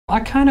I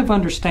kind of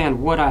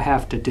understand what I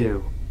have to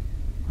do.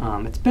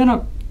 It's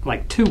been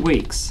like 2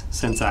 weeks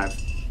since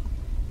I've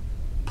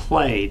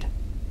played,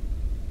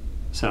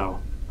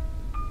 so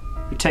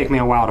it'll take me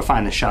a while to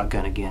find the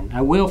shotgun again.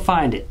 I will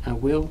find it. I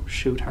will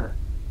shoot her.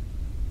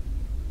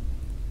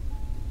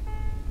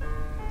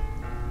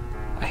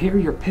 I hear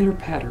your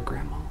pitter-patter,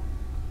 Grandma.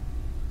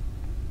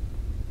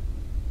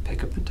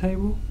 Pick up the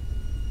table,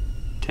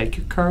 take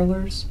your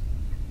curlers,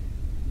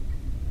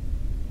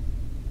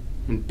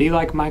 and be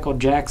like Michael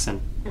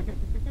Jackson.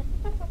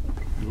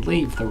 And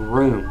leave the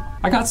room.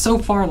 I got so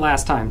far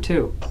last time,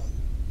 too.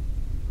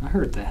 I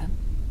heard that.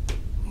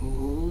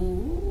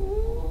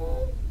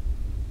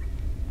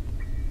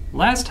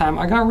 Last time,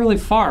 I got really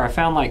far. I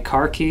found, like,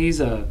 car keys.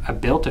 I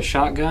built a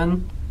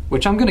shotgun,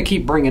 which I'm gonna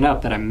keep bringing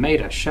up that I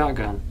made a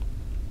shotgun.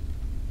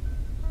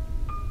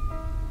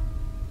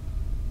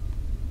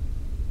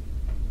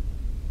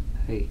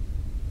 Hey.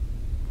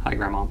 Hi,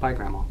 Grandma. Bye,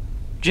 Grandma.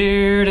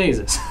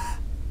 Jesus.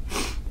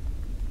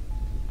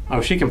 Oh,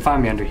 she can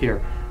find me under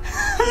here.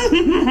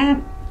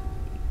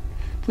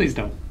 Please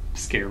don't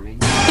scare me.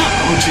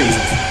 Oh,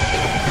 Jesus.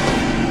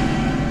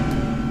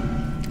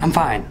 I'm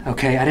fine,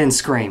 okay? I didn't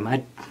scream.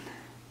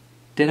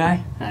 Did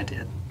I? I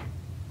did.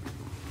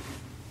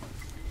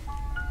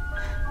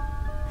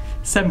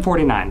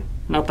 7:49.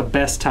 Not the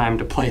best time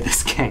to play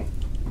this game.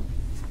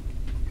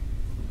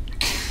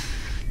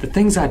 The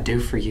things I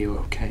do for you,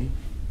 okay?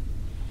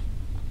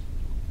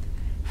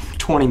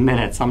 20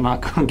 minutes. I'm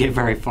not gonna get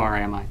very far,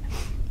 am I?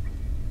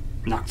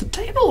 Knock the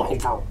table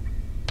over.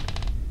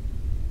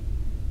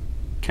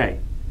 Okay,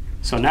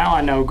 so now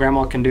I know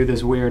Grandma can do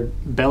this weird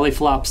belly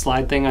flop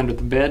slide thing under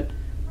the bed.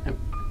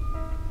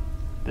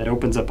 That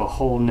opens up a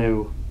whole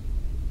new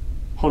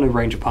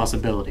range of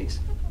possibilities.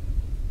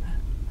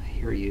 I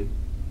hear you.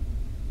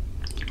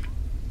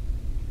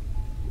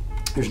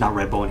 There's not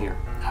Red Bull in here.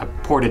 I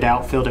poured it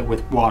out, filled it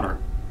with water.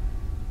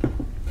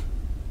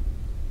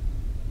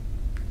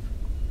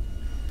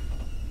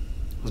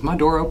 Was my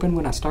door open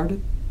when I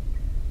started?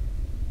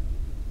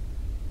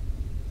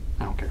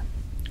 I don't care.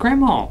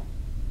 Grandma!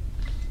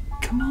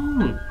 Come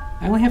on!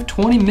 I only have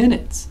 20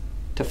 minutes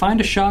to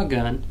find a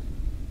shotgun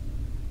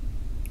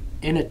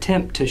and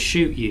attempt to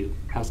shoot you.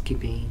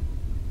 Housekeeping.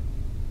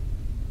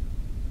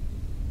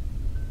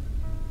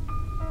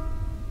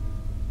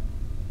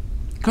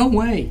 Go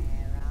away!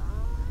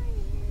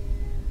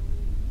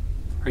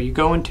 Are you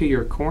going to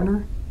your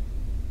corner?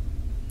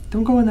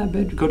 Don't go in that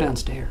bed. Go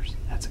downstairs.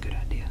 That's a good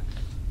idea.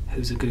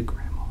 Who's a good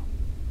grandma?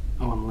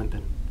 Oh, I'm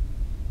limping.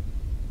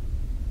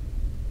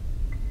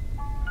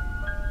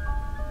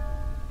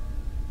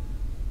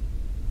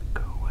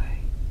 Go away.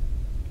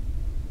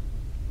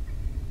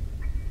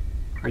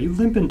 Are you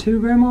limping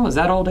too, Grandma? Is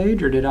that old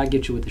age, or did I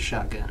get you with the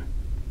shotgun?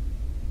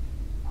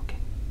 Okay.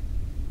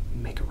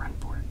 Make a run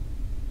for it.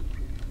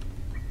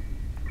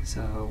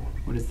 So,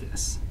 what is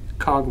this?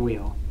 Cog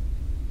wheel.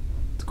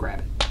 Let's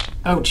grab it.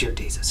 Oh, dear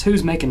Jesus.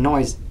 Who's making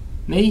noise?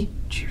 Me?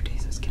 Dear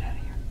Jesus, get out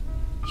of here.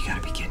 You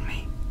gotta be kidding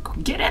me.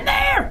 Get in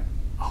there!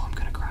 Oh, I'm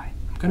gonna cry.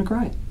 I'm gonna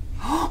cry.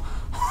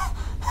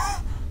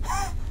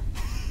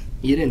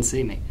 You didn't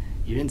see me.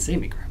 You didn't see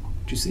me, Grandma.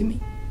 Did you see me?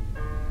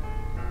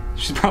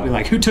 She's probably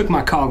like, who took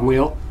my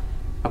cogwheel?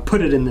 I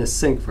put it in this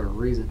sink for a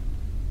reason.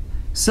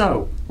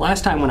 So,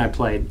 last time when I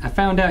played, I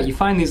found out you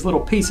find these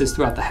little pieces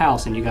throughout the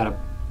house and you gotta,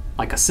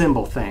 like,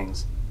 assemble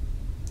things.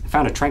 I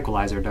found a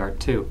tranquilizer dart,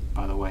 too,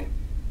 by the way.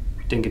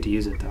 Didn't get to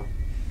use it, though.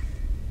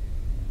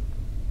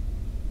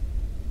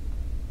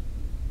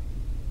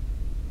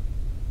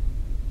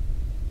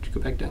 Go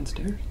back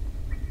downstairs.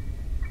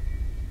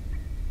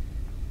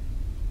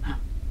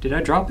 Did I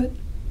drop it?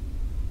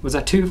 Was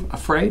I too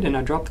afraid and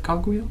I dropped the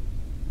cogwheel?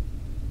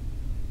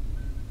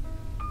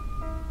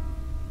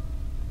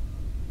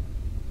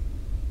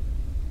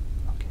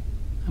 Okay,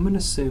 I'm gonna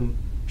assume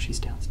she's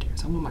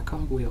downstairs. I want my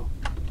cogwheel.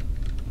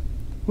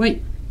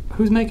 Wait,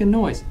 who's making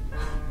noise?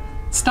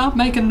 Stop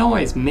making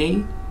noise,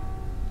 me!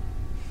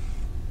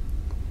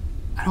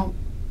 I don't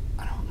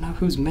know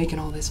who's making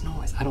all this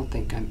noise. I don't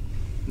think I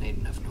made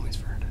enough noise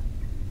for her to...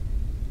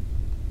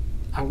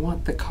 I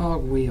want the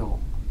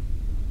cogwheel.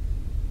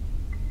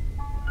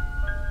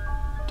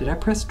 Did I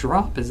press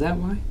drop? Is that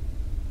why?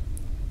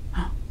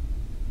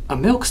 A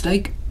milk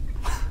steak.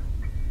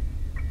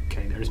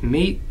 Okay, there's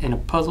meat and a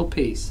puzzle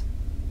piece.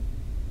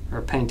 Or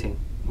a painting,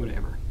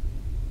 whatever.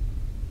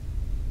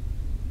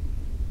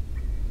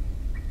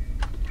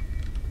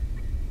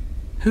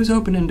 Who's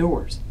opening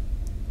doors?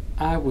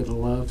 I would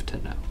love to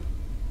know.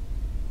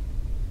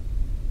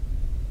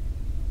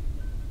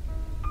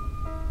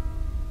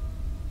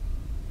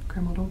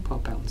 Grandma, don't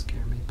pop out and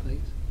scare me,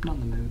 please. I'm not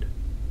in the mood.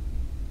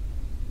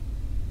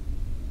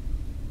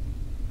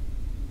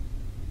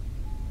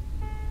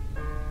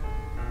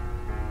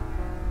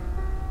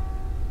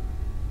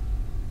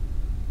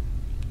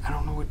 I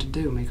don't know what to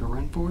do. Make a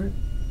run for it?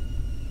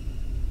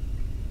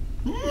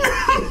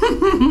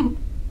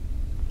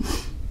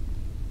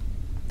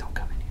 Don't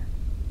come in here.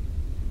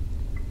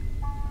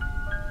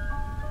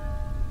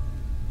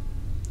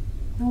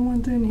 No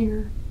one's in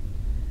here.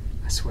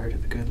 I swear to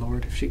the good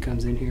Lord, if she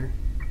comes in here,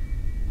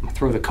 I'm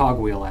throw the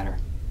cogwheel at her.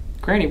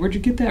 Granny, where'd you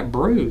get that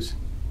bruise?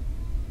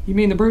 You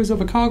mean the bruise of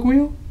a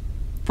cogwheel?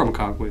 From a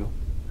cogwheel.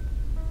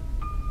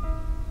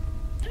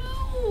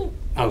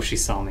 Oh, she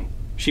saw me.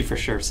 She for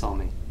sure saw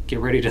me. Get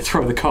ready to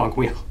throw the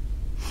cogwheel.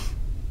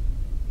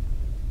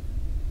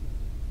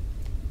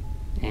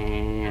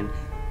 And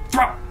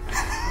throw!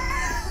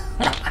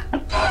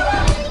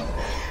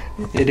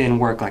 It didn't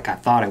work like I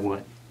thought it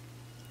would.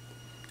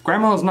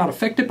 Grandma is not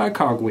affected by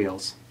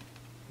cogwheels.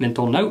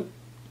 Mental note.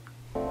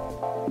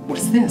 What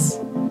is this?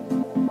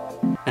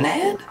 An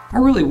ad? I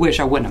really wish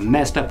I wouldn't have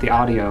messed up the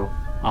audio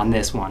on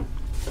this one.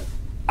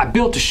 I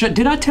built a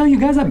did I tell you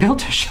guys I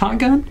built a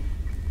shotgun?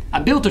 I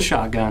built a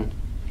shotgun,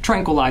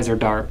 tranquilizer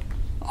dart,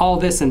 all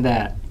this and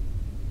that.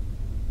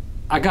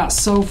 I got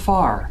so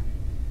far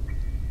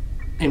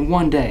in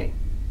one day.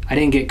 I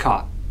didn't get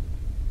caught.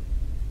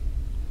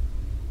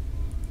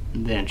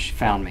 And then she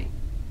found me,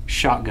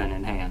 shotgun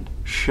in hand.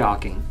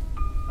 Shocking.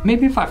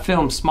 Maybe if I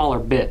film smaller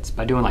bits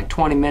by doing like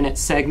 20-minute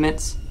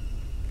segments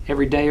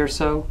every day or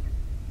so,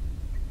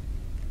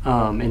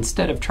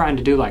 instead of trying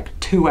to do like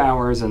 2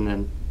 hours and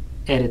then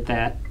edit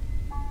that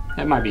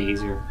might be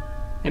easier.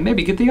 And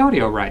maybe get the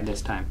audio right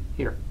this time.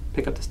 Here,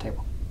 pick up this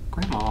table.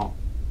 Grandma.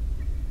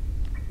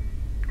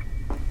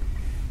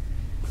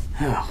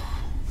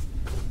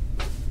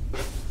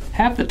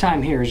 Half the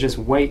time here is just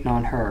waiting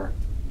on her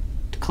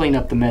to clean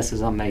up the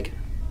messes I'm making.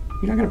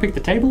 You're not gonna pick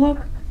the table up?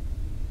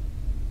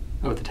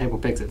 Oh, the table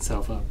picks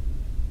itself up.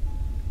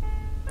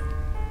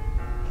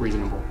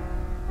 Reasonable.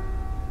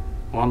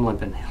 Well, I'm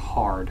limping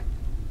hard.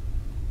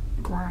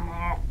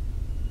 Grandma.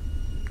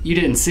 You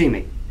didn't see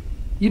me.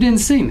 You didn't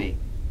see me.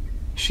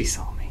 She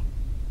saw me.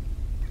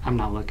 I'm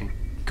not looking.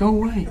 Go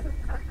away.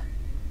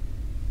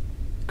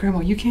 Grandma,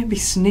 you can't be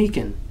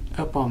sneaking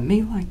up on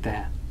me like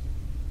that.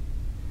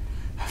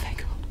 Oh, thank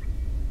God.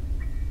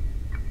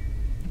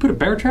 You put a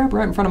bear trap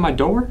right in front of my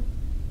door?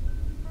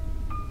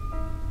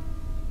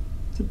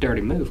 It's a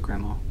dirty move,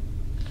 Grandma.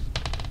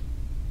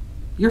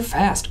 You're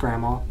fast,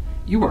 Grandma.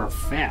 You are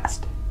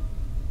fast.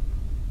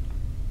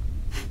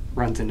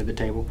 Runs into the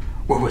table.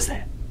 What was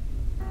that?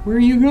 Where are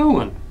you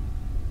going?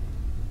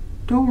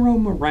 Don't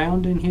roam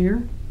around in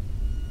here.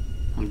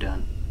 I'm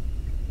done.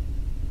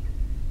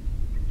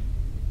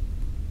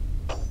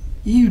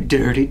 You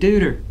dirty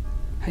duder.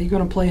 How you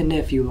gonna play a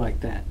nephew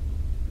like that?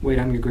 Wait,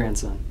 I'm your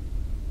grandson.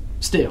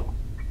 Still.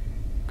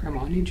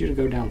 Grandma, I need you to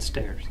go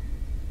downstairs.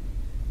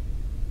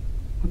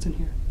 What's in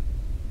here?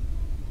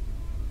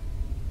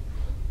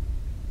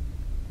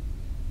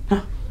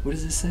 Huh, what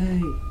does it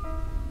say?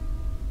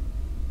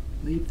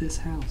 Leave this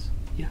house.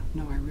 Yeah,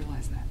 no, I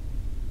realize that.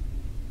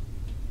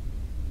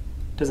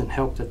 Doesn't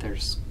help that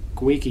there's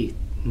squeaky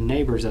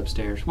neighbors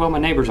upstairs. Well, my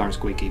neighbors aren't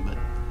squeaky, but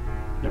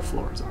their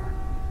floors are.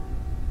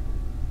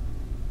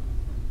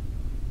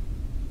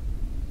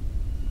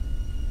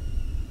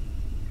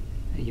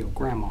 Hey, yo,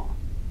 Grandma.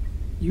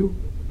 You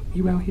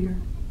out here?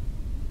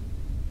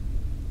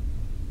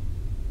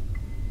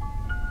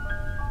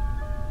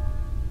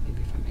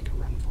 Maybe if I make a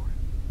run for it,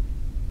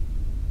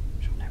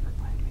 she'll never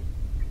find me.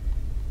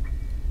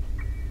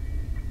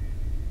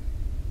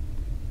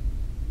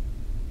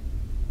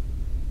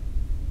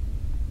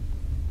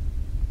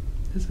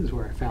 This is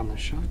where I found the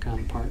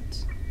shotgun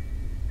parts.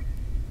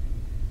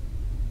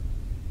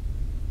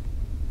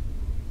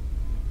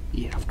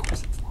 Yeah, of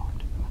course it's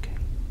locked. Okay.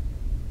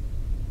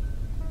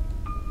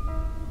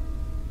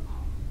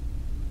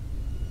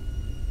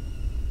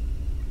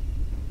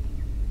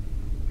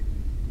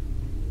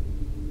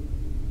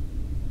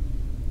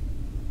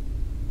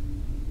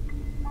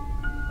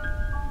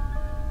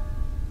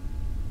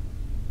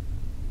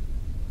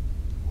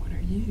 What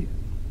are you?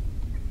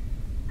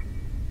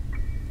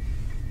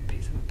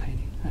 Piece of a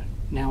painting.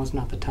 Now is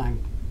not the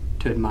time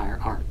to admire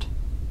art.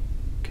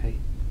 Okay?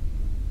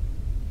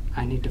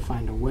 I need to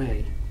find a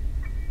way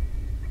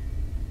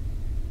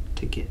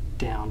to get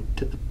down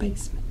to the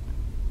basement.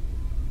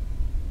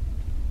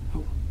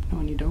 Oh, no,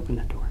 I need to open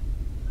that door.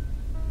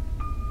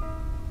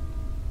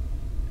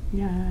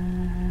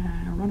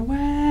 Yeah, run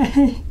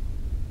away!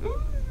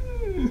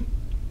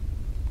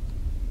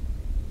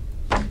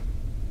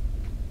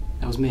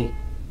 That was me.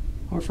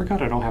 Oh, I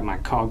forgot I don't have my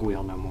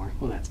cogwheel no more.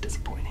 Well, that's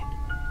disappointing.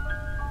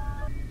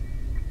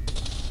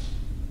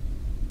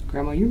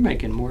 Grandma, you're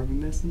making more of a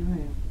mess than I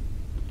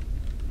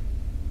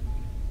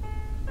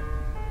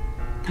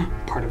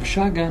am. Part of a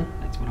shotgun.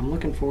 That's what I'm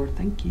looking for.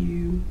 Thank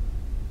you.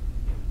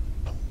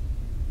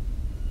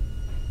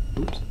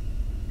 Oops.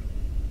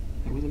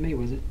 That wasn't me,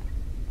 was it?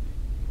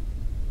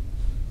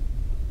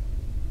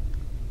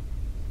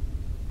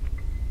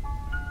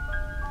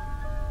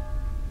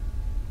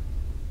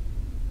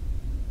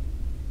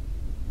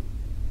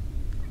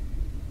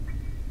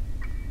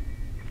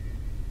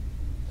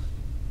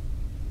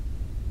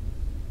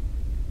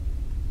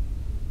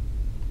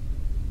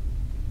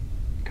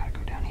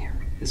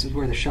 This is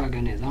where the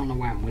shotgun is. I don't know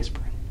why I'm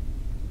whispering.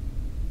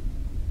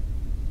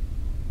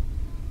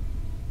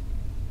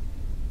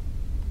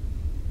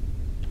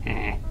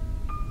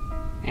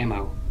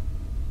 Ammo.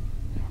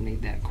 I don't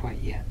need that quite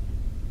yet.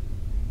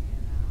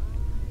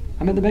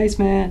 I'm in the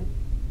basement.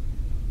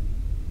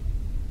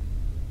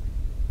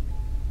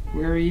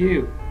 Where are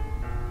you?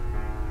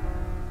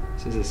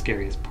 This is the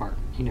scariest part.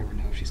 You never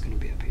know if she's gonna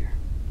be up here.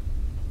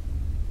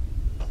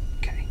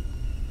 Okay.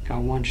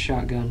 Got one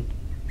shotgun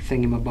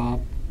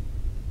thingamabob.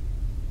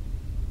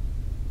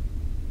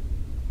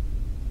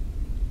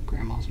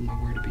 Grandma's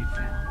nowhere to be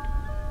found.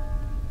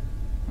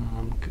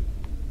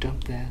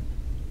 Dump that.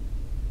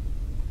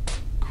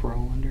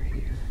 Crawl under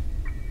here.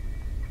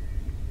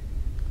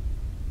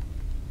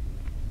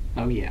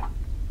 Oh yeah.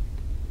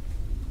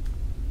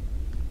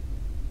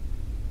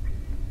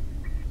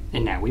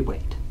 And now we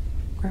wait.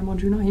 Grandma,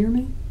 did you not hear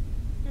me?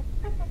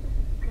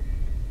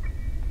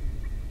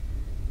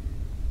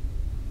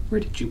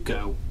 Where did you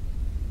go?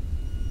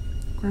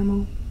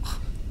 Grandma?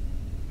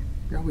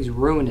 You're always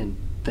ruining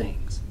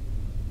things.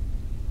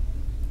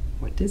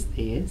 What is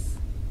this?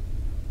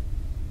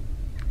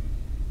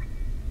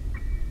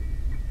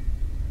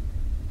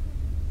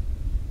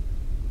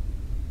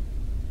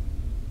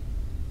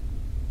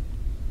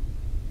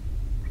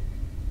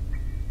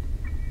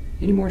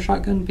 Any more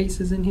shotgun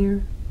pieces in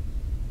here?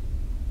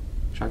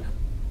 Shotgun?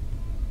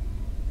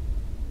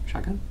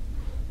 Shotgun?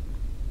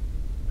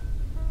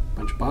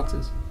 Bunch of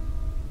boxes.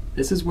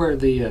 This is where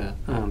the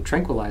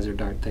tranquilizer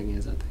dart thing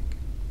is, I think.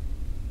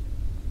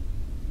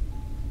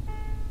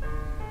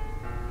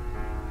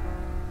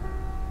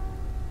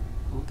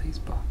 All these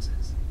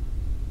boxes.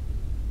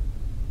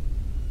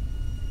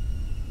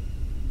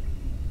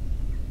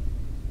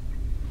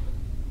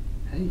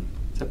 Hey,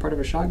 is that part of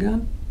a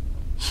shotgun?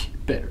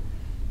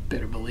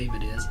 Better believe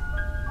it is.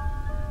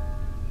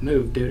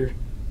 Move, duder.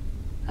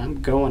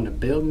 I'm going to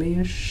build me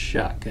a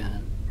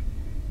shotgun.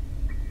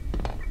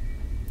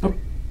 Oh,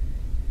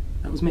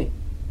 that was me.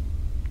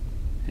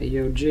 Hey,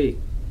 yo, G,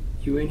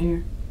 you in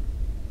here?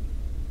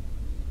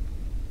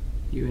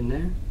 You in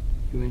there?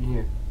 You in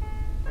here?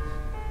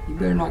 You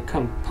better not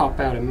come pop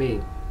out at me.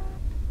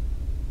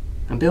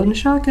 I'm building a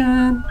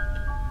shotgun.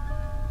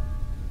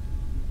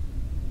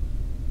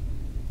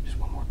 Just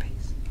one more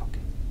piece.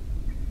 Okay.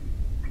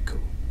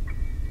 Cool.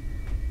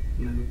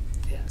 Move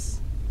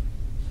this.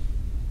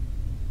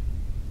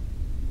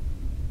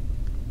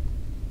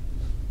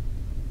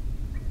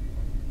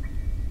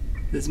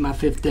 This is my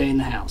 5th day in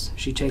the house.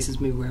 She chases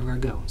me wherever I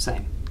go.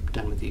 Same.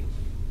 Done with you.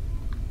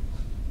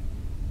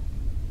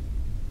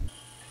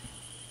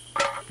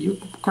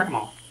 You,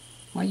 Grandma,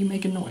 why are you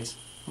making noise?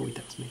 Oh wait,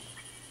 that's me.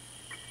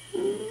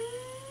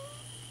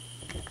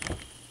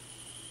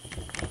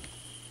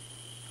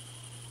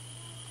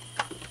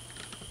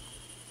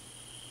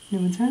 No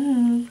one's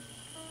home.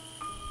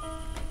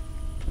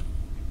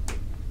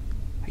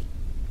 Hey,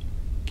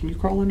 can you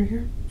crawl under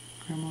here?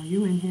 Grandma,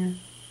 you in here?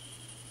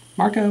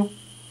 Marco!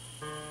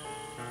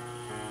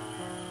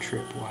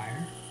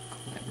 Tripwire.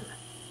 Clever.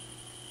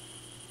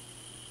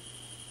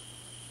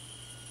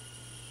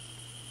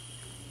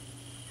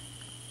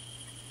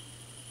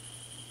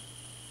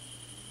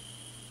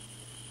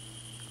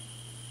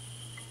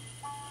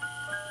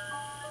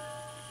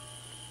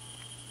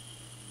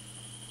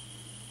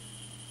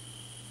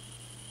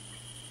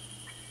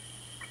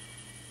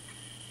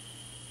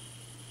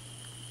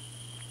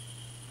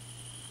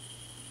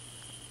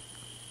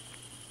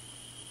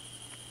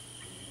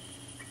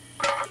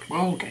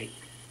 Well, okay.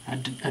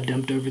 I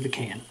dumped over the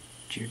can.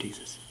 Dear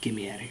Jesus, get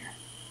me out of here.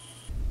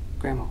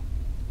 Grandma,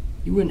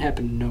 you wouldn't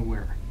happen to know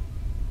where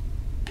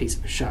a piece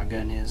of a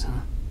shotgun is,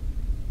 huh?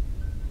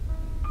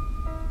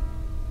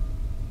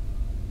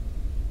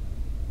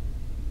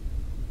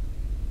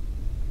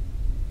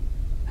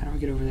 How do I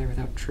get over there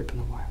without tripping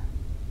the wire?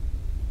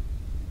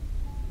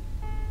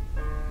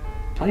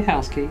 Play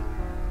house key.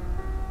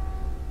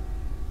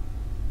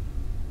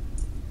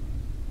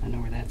 I know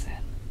where that's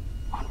at.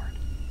 Onward.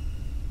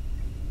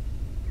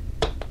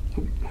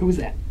 Who was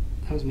that?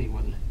 That was me,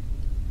 wasn't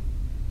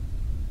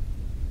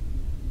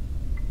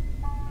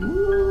it?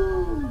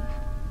 Ooh.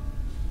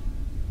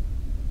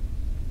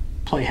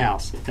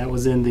 Playhouse. That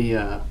was in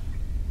the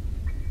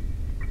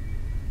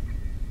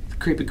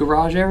creepy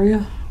garage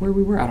area where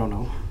we were. I don't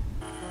know.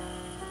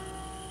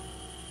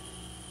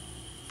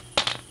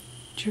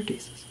 Dear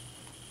Jesus.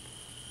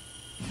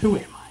 Who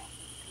am I?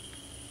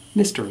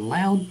 Mr.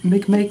 Loud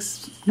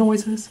makes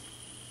noises?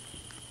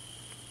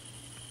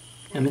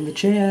 I'm in the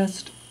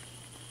chest.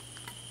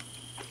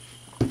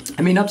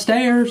 I mean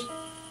upstairs.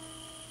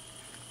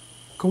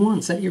 Go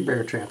on, set your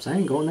bear traps. I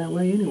ain't going that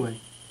way anyway.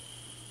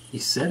 You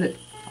said it.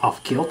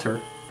 Off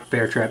kilter.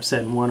 Bear trap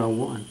set in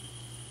 101.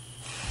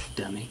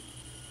 Dummy.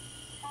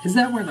 Is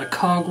that where the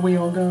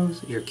cogwheel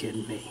goes? You're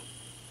kidding me.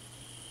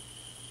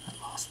 I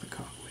lost the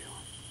cogwheel.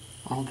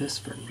 All this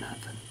for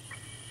nothing.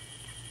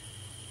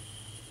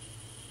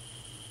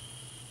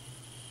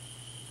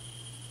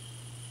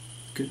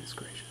 Goodness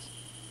gracious.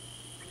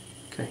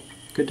 Okay,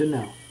 good to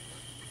know.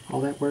 All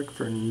that work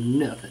for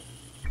nothing.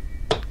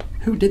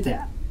 Who did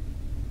that?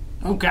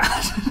 Oh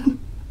God.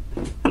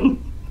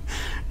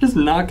 Just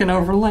knocking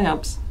over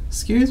lamps.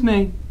 Excuse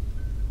me.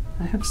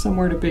 I have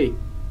somewhere to be.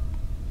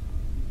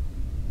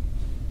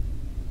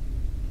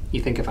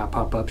 You think if I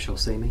pop up, she'll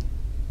see me?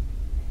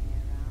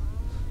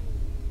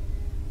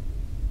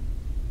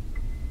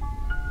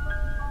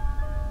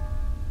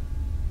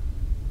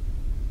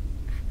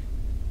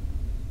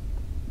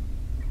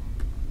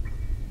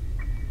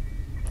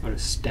 to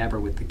stab her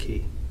with the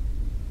key.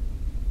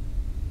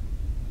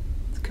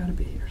 It's gotta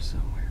be here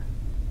somewhere.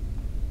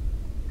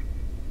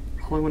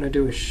 All I want to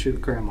do is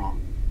shoot Grandma.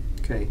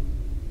 Okay?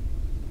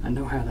 I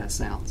know how that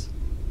sounds.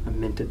 I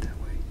meant it that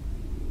way.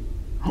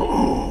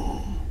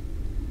 Oh!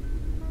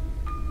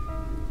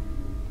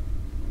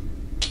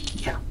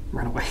 Yeah,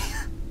 run away.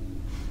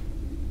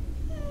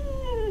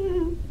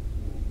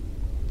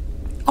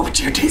 Oh,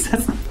 dear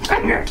Jesus!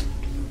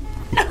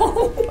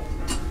 No!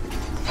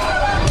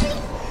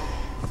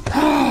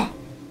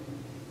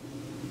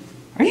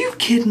 Are you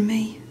kidding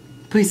me?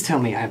 Please tell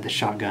me I have the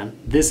shotgun.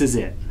 This is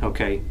it,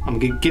 okay? I'm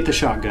gonna get the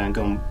shotgun,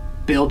 go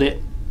build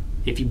it.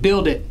 If you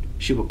build it,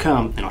 she will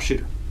come and I'll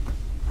shoot her.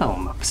 Oh,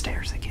 I'm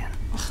upstairs again.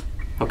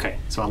 Okay,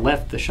 so I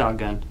left the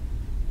shotgun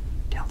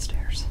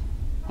downstairs.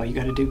 All you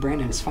gotta do,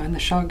 Brandon, is find the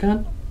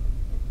shotgun,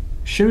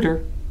 shoot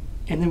her,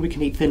 and then we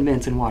can eat Thin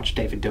Mints and watch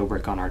David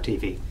Dobrik on our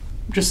TV.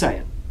 I'm just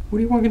saying. What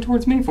are you walking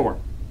towards me for?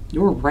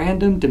 Your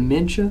random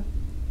dementia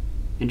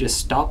and just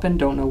stopping,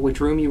 don't know which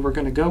room you were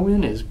gonna go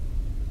in is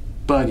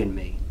bugging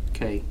me,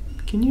 okay?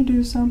 Can you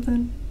do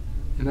something?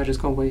 Am I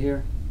just gonna wait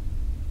here?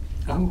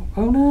 Oh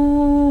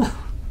no!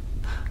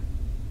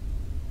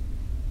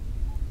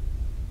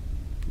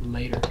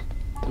 Later.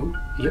 Oh,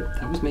 yep,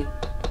 that was me.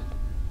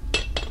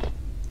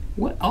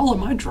 What all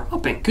am I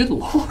dropping? Good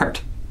Lord!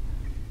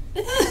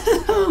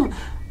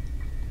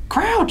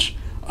 Crouch!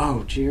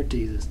 Oh, dear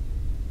Jesus.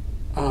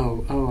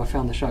 Oh, I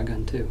found the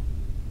shotgun too.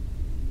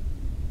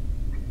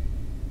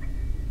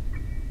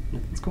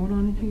 Nothing's going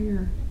on in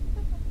here.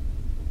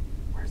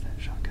 Where's that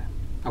shotgun?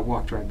 I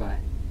walked right by.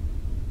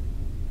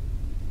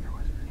 Where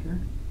was it? Right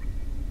here?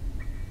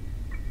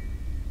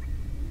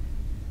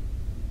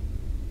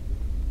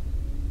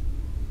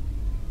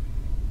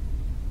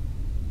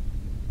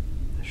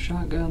 The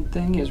shotgun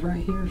thing is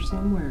right here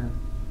somewhere.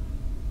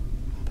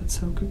 But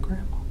so could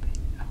Grandma be.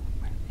 Oh,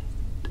 where is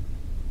it?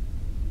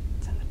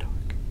 It's in the dark.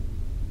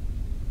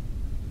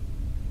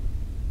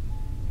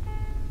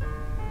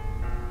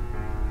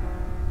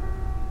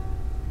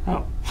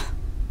 Oh,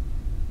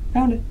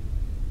 found it.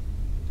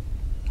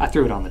 I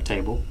threw it on the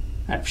table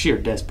out of sheer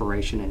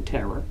desperation and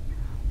terror.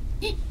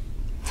 You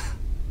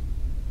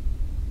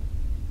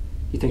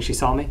think she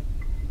saw me?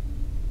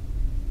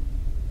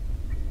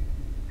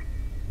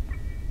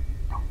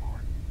 Oh,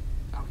 Lord.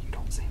 Oh, you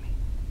don't see me.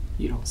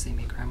 You don't see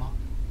me, Grandma.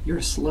 You're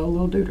a slow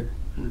little duder.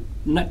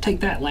 Take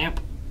that, lamp.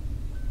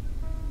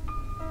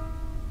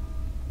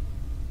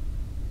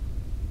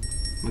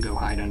 I'm gonna go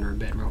hide under her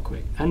bed real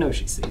quick. I know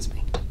she sees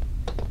me.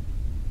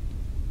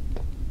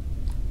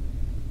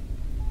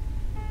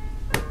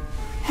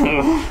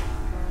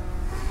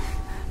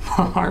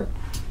 My heart.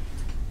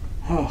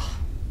 Oh,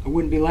 I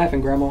wouldn't be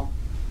laughing, Grandma.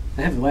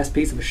 I have the last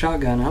piece of a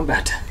shotgun. I'm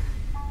about to.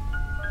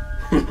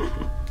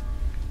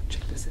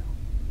 Check this out.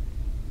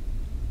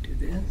 Do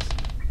this.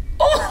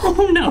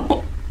 Oh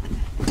no!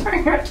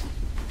 Dang it!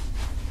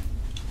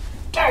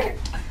 Dang it!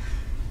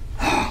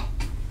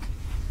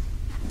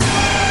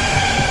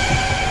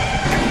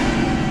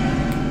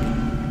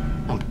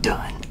 I'm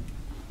done.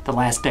 The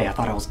last day I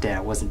thought I was dead.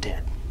 I wasn't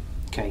dead.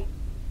 Okay.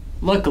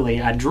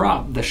 Luckily, I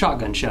dropped the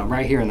shotgun shell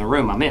right here in the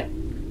room I'm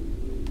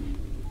in.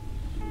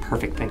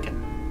 Perfect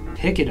thinking.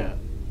 Pick it up.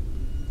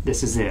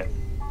 This is it.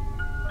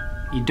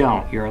 You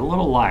don't. You're a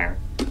little liar.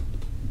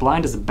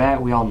 Blind as a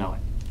bat, we all know it.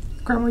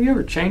 Grandma, you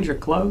ever change your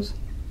clothes?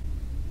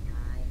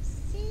 I've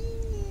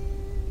seen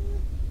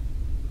you.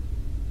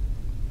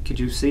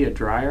 Could you see a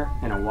dryer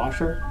and a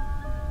washer?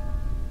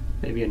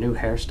 Maybe a new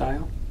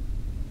hairstyle?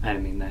 I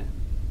didn't mean that.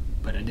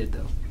 But I did,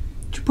 though.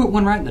 Did you put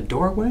one right in the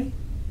doorway?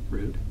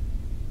 Rude.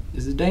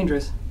 This is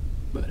dangerous,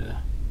 but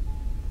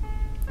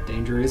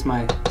danger is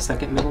my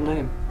second middle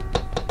name.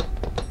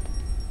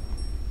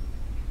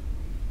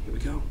 Here we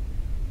go.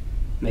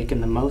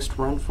 Making the most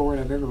run for it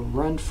I've ever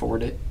run for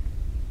it.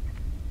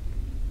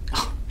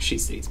 Oh, she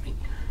sees me.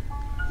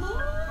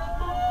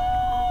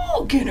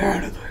 Oh, get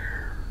out of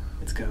there.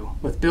 Let's go.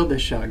 Let's build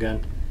this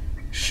shotgun.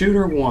 Shoot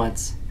her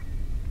once.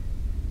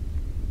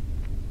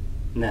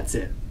 And that's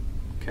it.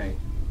 Okay.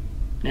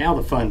 Now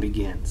the fun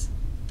begins.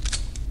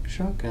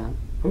 Shotgun.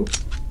 Oh.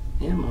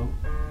 Ammo.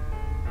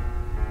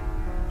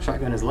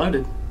 Shotgun is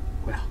loaded.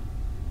 Well,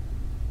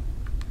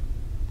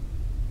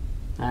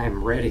 I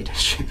am ready to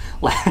shoot.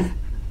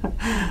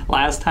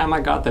 Last time I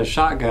got the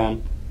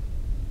shotgun,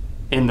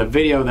 in the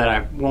video that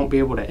I won't be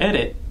able to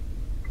edit,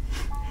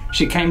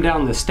 she came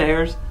down the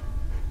stairs,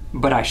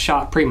 but I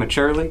shot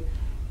prematurely,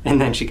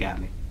 and then she got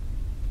me.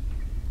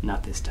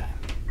 Not this time.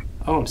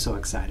 Oh, I'm so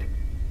excited.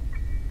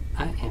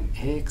 I am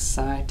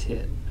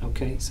excited.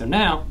 Okay, so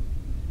now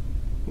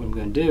what I'm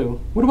gonna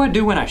do, what do I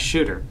do when I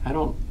shoot her? I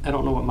don't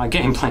know what my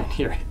game plan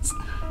here is.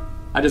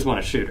 I just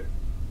want to shoot her.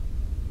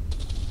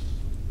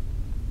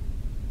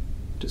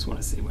 Just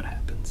want to see what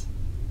happens.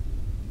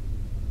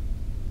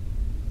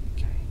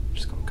 Okay,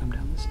 just gonna come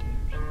down the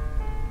stairs.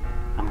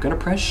 I'm gonna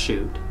press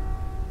shoot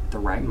at the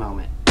right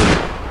moment.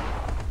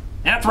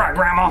 That's right,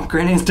 Grandma.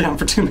 Granny's down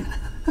for 2 minutes.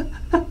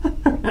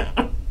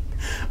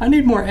 I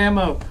need more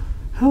ammo.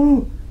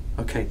 Oh,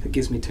 okay, that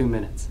gives me 2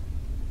 minutes.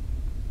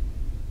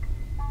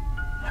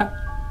 How?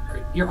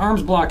 Your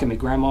arm's blocking me,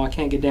 Grandma. I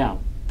can't get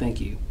down.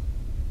 Thank you.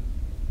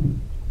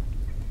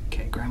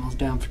 Okay, Grandma's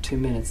down for 2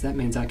 minutes. That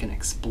means I can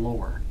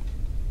explore.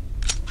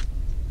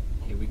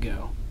 Here we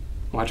go.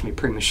 Watch me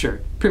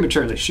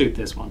prematurely shoot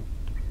this one.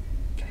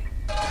 Okay,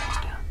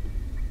 Grandma's down.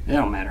 It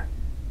don't matter.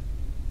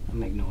 I'll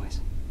make noise.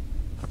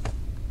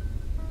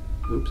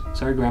 Oops,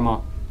 sorry,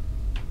 Grandma.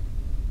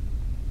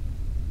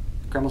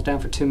 Grandma's down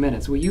for 2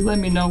 minutes. Will you let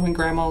me know when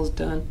Grandma's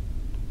done?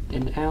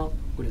 In and out?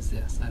 What is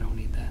this? I don't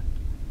need that.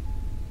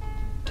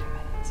 2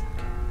 minutes,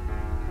 okay.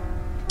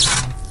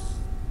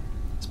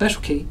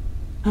 Special key.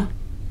 Huh.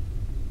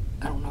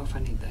 I don't know if I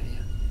need that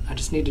yet. I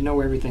just need to know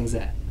where everything's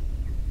at.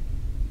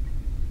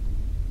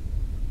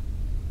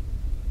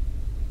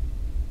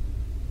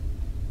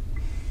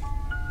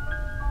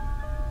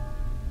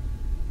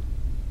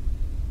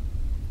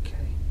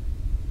 Okay.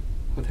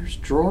 Well, there's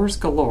drawers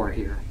galore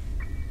here.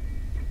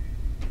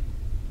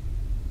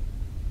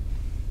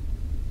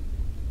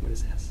 What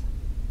is this?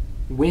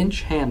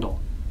 Winch handle.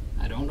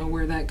 I don't know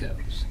where that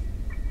goes.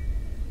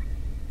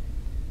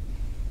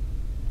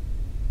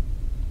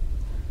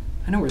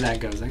 I know where that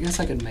goes. I guess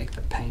I could make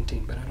the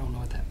painting, but I don't know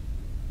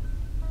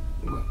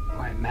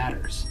why it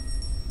matters.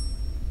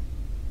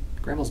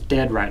 Grandma's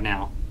dead right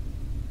now.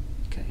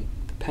 Okay,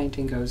 the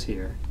painting goes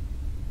here.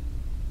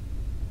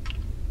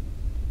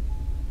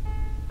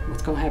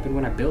 What's gonna happen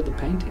when I build the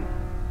painting?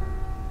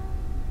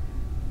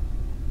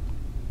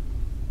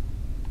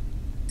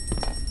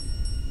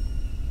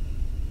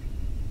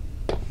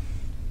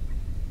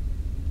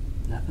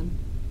 Nothing?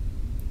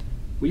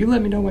 Will you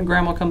let me know when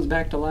Grandma comes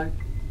back to life?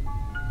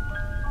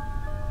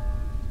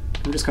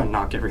 I'm just gonna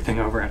knock everything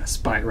over out of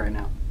spite right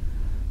now.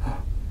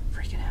 Oh,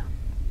 freaking out.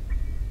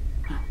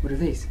 Oh, what are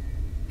these?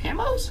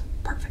 Ammos?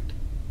 Perfect.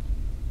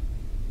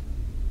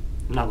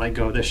 I'm not letting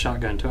go of this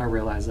shotgun until I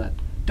realize that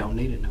I don't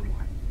need it no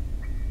more.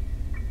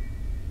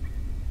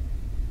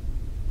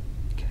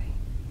 Okay.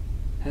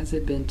 Has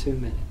it been 2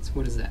 minutes?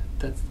 What is that?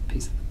 That's the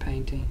piece of the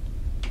painting.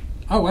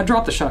 Oh, I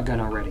dropped the shotgun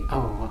already.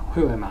 Oh, well,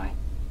 who am I?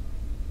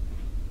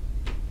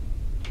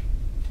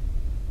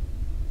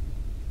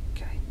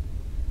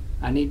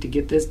 I need to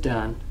get this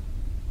done,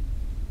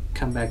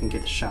 come back and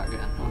get the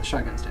shotgun. Oh, the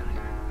shotgun's down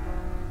here.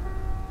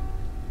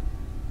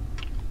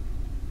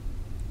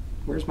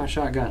 Where's my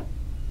shotgun?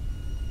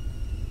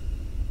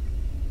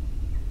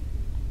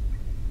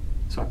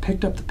 So I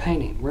picked up the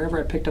painting. Wherever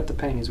I picked up the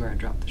painting is where I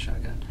dropped the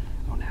shotgun.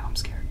 Oh, now I'm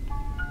scared.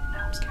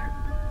 Now I'm scared.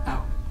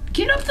 Oh,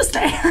 get up the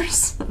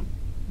stairs!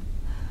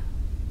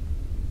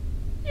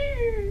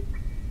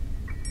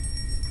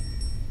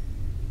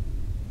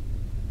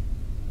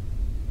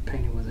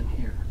 Painting wasn't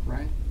here,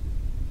 right?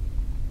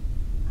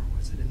 Or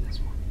was it in this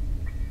one?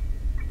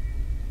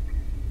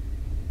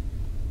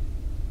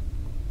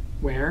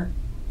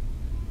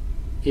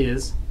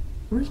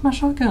 Where's my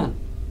shotgun?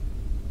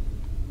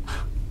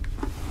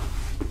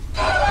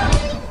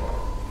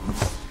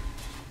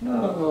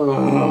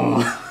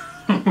 Oh.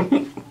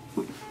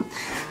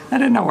 I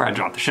didn't know where I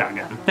dropped the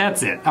shotgun.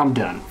 That's it. I'm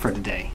done for today.